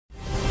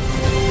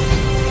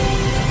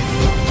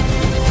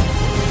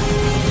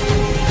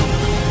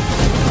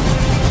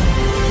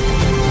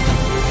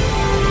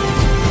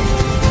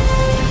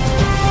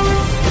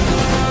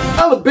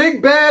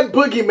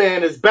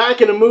Boogeyman is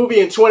back in a movie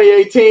in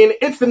 2018.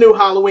 It's the new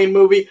Halloween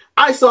movie.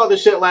 I saw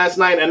this shit last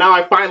night and now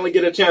I finally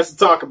get a chance to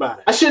talk about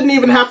it. I shouldn't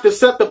even have to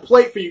set the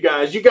plate for you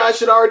guys. You guys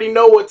should already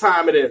know what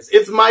time it is.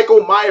 It's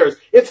Michael Myers.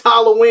 It's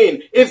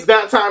Halloween. It's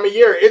that time of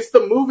year. It's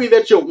the movie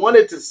that you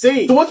wanted to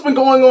see. So what's been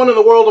going on in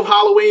the world of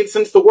Halloween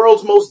since the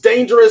world's most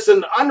dangerous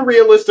and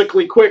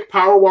unrealistically quick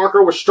power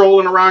walker was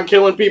strolling around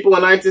killing people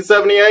in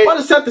 1978? Well,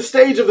 to set the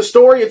stage of the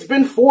story, it's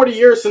been 40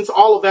 years since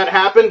all of that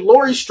happened.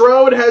 Laurie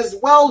Strode has,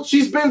 well,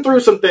 she's been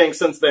through some things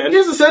since then.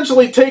 She's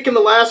essentially taken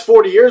the last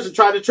 40 years and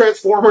tried to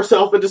transform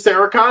herself into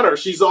Sarah Connor.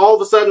 She's all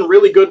of a sudden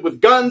really good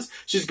with guns.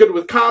 She's good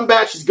with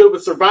combat. She's good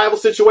with survival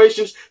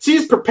situations.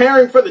 She's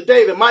preparing for the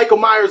day that Michael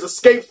Myers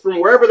escapes from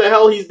wherever the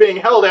hell he's being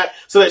held at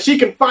so that she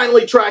can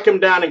finally track him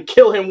down and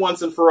kill him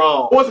once and for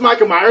all. What's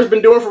Michael Myers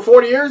been doing for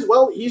 40 years?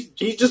 Well, he's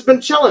just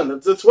been chilling.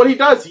 That's what he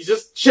does. He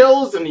just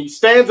chills and he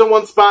stands in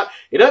one spot.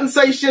 He doesn't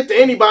say shit to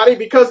anybody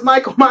because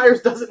Michael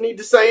Myers doesn't need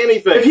to say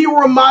anything. If he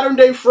were a modern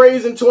day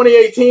phrase in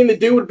 2018, the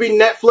dude would be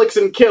Netflix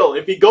and kill.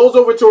 If he goes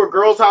over to a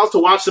girl's house to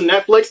watch some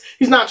Netflix,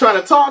 he's not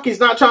trying to talk, he's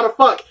not trying to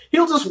fuck.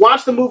 He'll just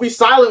watch the movie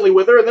silently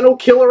with her and then he'll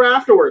kill her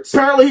afterwards.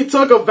 Apparently he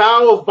took a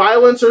vow of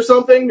violence or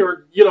something,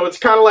 or, you know, it's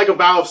kind of like a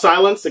vow of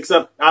silence,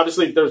 except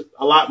obviously there's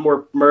a lot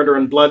more murder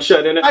and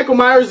bloodshed in it. Michael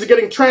Myers is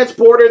getting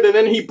transported and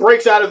then he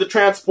breaks out of the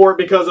transport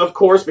because, of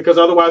course, because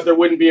otherwise there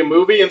wouldn't be a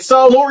movie. And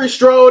so Laurie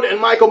Strode and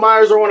Michael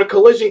Myers are on a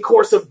collision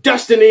course of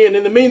destiny, and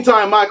in the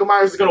meantime, Michael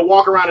Myers is going to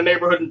walk around a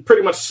neighborhood and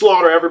pretty much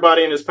slaughter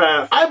everybody in his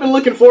path. I've been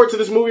looking forward to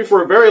this movie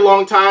for a very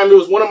long time. It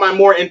was one of my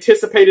more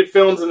anticipated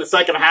films in the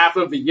second half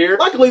of the year.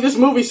 Luckily, this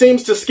movie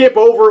seems to skip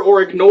over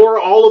or ignore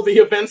all of the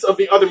events of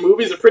the other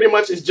movies. It pretty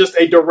much is just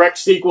a direct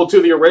sequel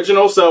to the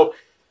original, so,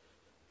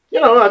 you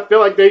know, I feel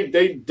like they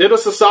did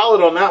us a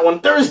solid on that one.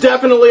 There's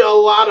definitely a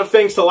lot of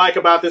things to like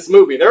about this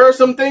movie. There are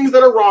some things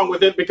that are wrong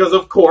with it because,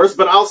 of course,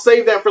 but I'll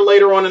save that for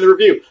later on in the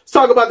review. Let's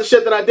talk about the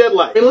shit that I did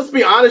like. I mean, let's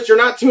be honest, you're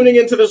not tuning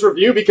into this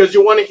review because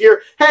you want to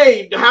hear,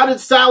 hey, how did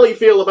Sally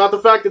feel about the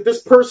fact that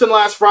this person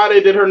last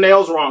Friday did her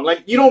nails wrong?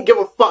 Like, you don't give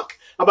a fuck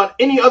about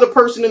any other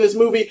person in this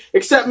movie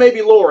except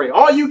maybe Laurie.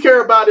 All you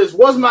care about is,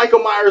 was Michael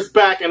Myers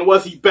back and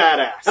was he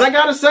badass? And I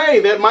gotta say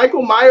that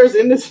Michael Myers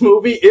in this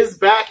movie is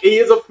back. He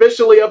is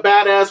officially a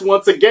badass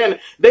once again.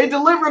 They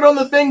delivered on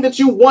the thing that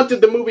you wanted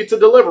the movie to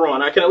deliver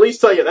on. I can at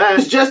least tell you that.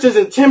 He's just as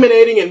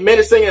intimidating and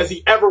menacing as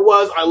he ever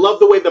was. I love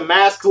the way the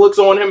mask looks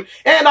on him,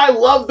 and I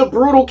love the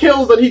brutal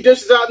kills that he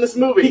dishes out in this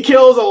movie. He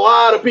kills a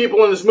lot of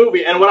people in this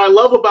movie, and what I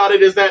love about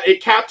it is that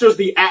it captures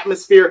the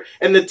atmosphere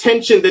and the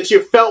tension that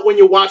you felt when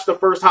you watched the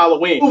first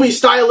Halloween. The movie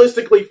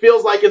stylistically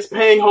feels like it's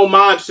paying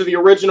homage to the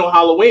original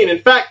Halloween. In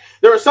fact,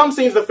 there are some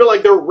scenes that feel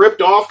like they're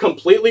ripped off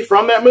completely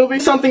from that movie.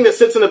 Something that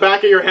sits in the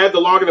back of your head the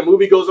longer the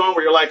movie goes on,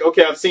 where you're like,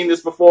 okay, I've seen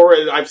this before,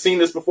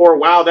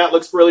 wow, that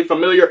looks really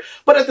familiar.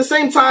 But at the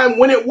same time,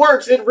 when it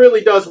works, it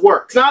really does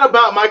work. It's not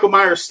about Michael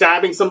Myers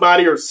stabbing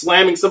somebody or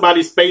slamming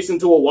somebody's face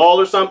into a wall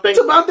or something. It's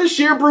about the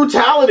sheer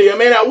brutality. I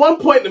mean, at one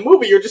point in the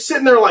movie, you're just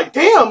sitting there like,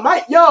 damn,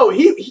 Mike,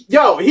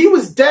 he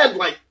was dead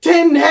like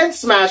 10 head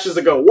smashes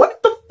ago.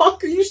 What the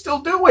fuck are you still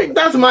doing?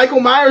 That's Michael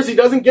Myers. He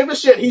doesn't give a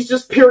shit. He's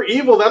just pure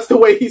evil. That's the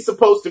way he's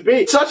supposed to be.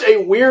 Such a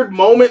weird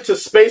moment to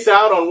space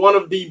out on one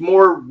of the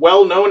more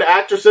well-known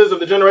actresses of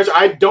the generation.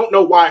 I don't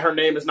know why her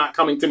name is not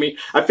coming to me.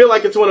 I feel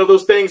like it's one of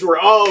those things where,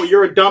 oh,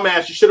 you're a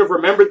dumbass, you should have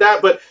remembered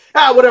that, but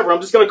whatever.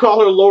 I'm just going to call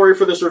her Laurie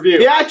for this review.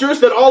 The actress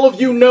that all of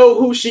you know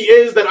who she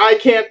is that I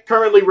can't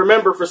currently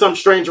remember for some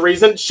strange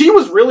reason, she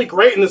was really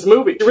great in this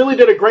movie. She really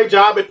did a great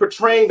job at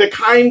portraying the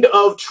kind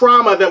of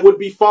trauma that would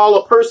befall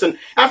a person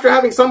after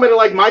having somebody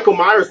like Michael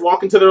Myers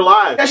walk into their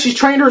lives. Yeah, she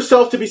trained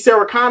herself to be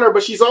Sarah Connor,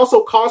 but she's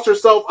also cost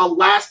herself a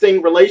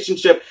lasting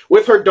relationship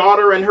with her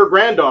daughter and her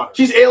granddaughter.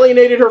 She's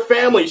alienated her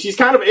family. She's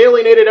kind of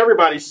alienated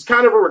everybody. She's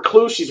kind of a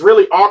recluse. She's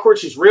really awkward.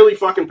 She's really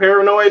fucking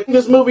paranoid.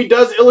 This movie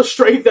does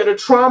illustrate that a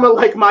trauma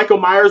like Michael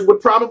Myers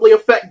would probably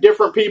affect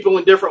different people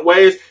in different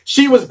ways.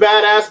 She was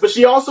badass, but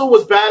she also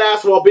was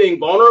badass while being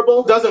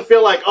vulnerable. Doesn't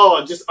feel like,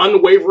 oh, just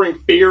unwavering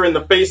fear in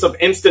the face of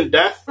instant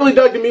death. Really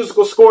dug the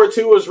musical score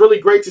too. It was really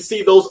great to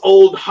see those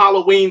old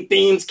Halloween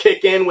themes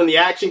kick in when the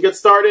action gets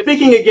started.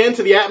 Speaking again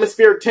to the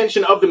atmospheric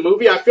tension of the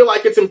movie, I feel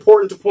like it's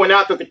important to point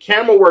out that the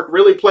camera work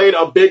really played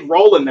a big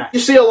role in that. You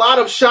see a lot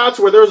of shots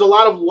where there's a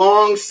lot of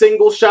long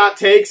single shot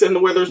takes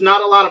and where there's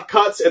not a lot of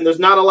cuts and there's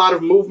not a lot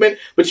of movement,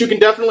 but you can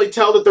definitely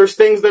tell that there's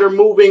things that are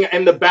moving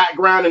in the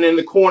background and in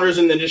the corners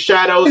and in the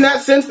shadows. In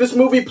that sense, this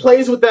movie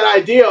plays with that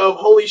idea of,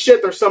 holy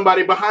shit, there's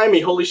somebody behind me.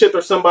 Holy shit,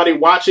 there's somebody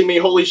watching me.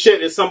 Holy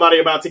shit, is somebody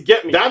about to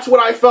get me. That's what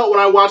I felt when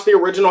I watched the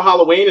original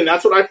Halloween, and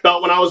that's what I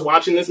felt when I was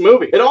watching this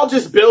movie. It all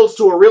just builds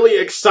to a really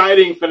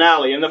exciting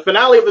finale. And the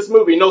finale of this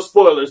movie, no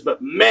spoilers,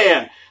 but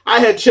man, I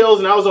had chills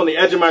and I was on the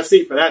edge of my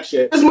seat for that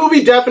shit. This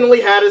movie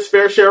definitely had its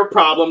fair share of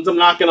problems, I'm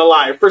not gonna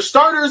lie. For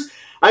starters,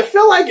 I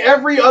feel like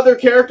every other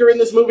character in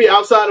this movie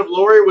outside of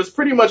Laurie was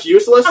pretty much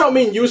useless. I don't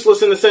mean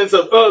useless in the sense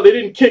of, oh, they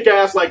didn't kick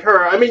ass like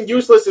her. I mean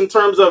useless in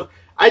terms of,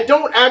 I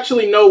don't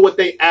actually know what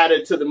they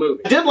added to the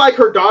movie. I did like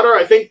her daughter,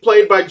 I think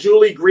played by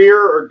Julie Greer,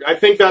 or I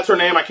think that's her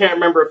name. I can't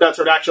remember if that's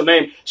her actual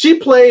name. She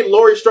played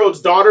Laurie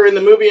Strode's daughter in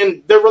the movie,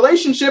 and the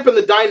relationship and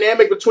the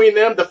dynamic between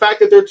them, the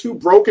fact that they're two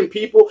broken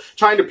people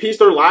trying to piece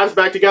their lives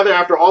back together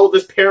after all of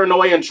this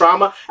paranoia and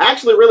trauma, I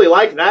actually really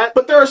like that.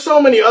 But there are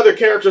so many other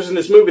characters in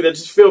this movie that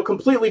just feel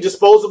completely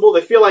disposable.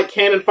 They feel like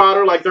cannon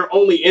fodder, like they're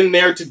only in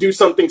there to do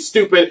something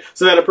stupid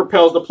so that it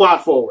propels the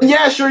plot forward. And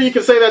yeah, sure, you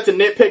can say that's a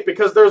nitpick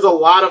because there's a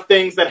lot of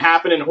things that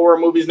happen in horror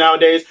movies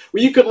nowadays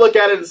where you could look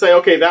at it and say,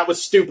 okay, that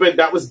was stupid,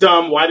 that was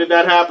dumb, why did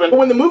that happen? But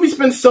when the movie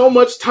spends so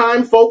much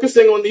time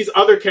focusing on these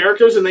other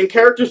characters and then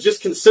characters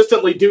just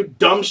consistently do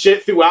dumb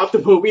shit throughout the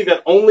movie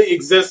that only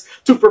exists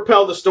to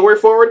propel the story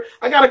forward,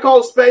 I gotta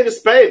call a spade a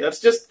spade. That's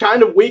just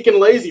kind of weak and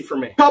lazy for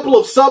me. A couple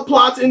of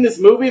subplots in this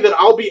movie that,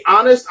 I'll be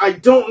honest, I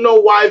don't know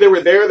why they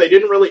were there. They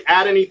didn't really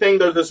add anything.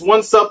 There's this one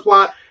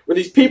subplot where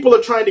these people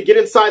are trying to get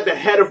inside the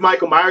head of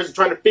Michael Myers and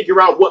trying to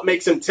figure out what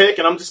makes him tick,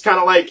 and I'm just kind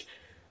of like,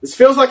 this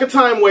feels like a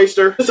time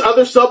waster. This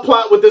other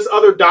subplot with this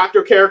other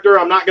doctor character,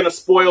 I'm not going to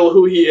spoil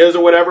who he is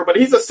or whatever, but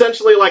he's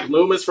essentially like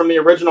Loomis from the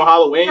original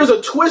Halloween. There's a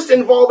twist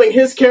involving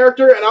his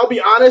character, and I'll be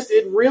honest,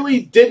 it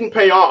really didn't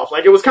pay off.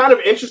 Like, it was kind of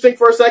interesting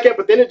for a second,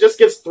 but then it just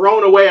gets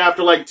thrown away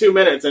after like 2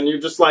 minutes, and you're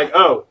just like,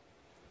 oh,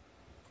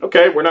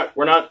 okay, we're not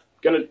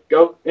going to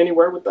go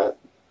anywhere with that.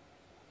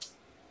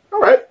 All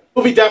right. The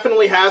movie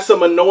definitely has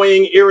some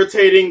annoying,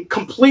 irritating,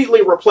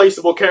 completely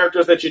replaceable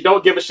characters that you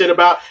don't give a shit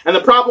about. And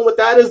the problem with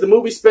that is the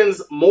movie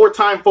spends more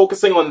time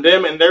focusing on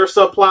them and their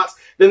subplots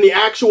than the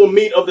actual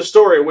meat of the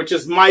story, which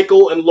is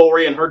Michael and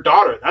Laurie and her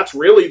daughter. That's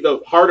really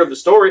the heart of the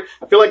story.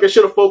 I feel like they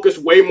should have focused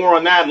way more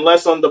on that and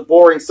less on the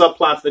boring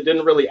subplots that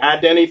didn't really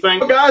add to anything.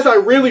 But guys, I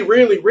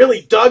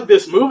really dug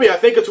this movie. I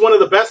think it's one of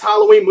the best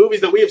Halloween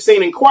movies that we have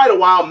seen in quite a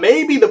while.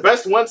 Maybe the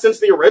best one since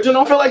the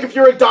original. I feel like if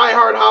you're a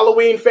diehard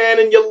Halloween fan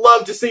and you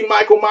love to see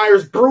Michael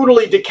Myers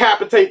brutally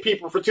decapitate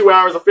people for 2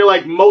 hours, I feel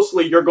like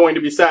mostly you're going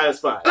to be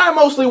satisfied. And I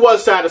mostly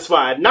was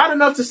satisfied. Not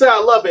enough to say I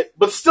love it,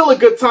 but still a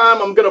good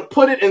time. I'm gonna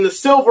put it in the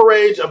Silver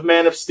Age of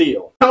Man of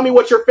Steel. Tell me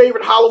what your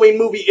favorite Halloween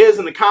movie is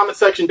in the comment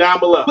section down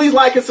below. Please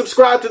like and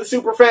subscribe to the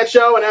Superfan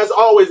Show, and as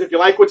always, if you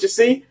like what you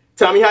see,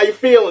 tell me how you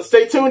feel, and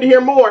stay tuned to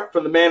hear more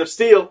from the Man of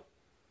Steel.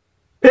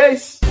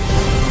 Peace!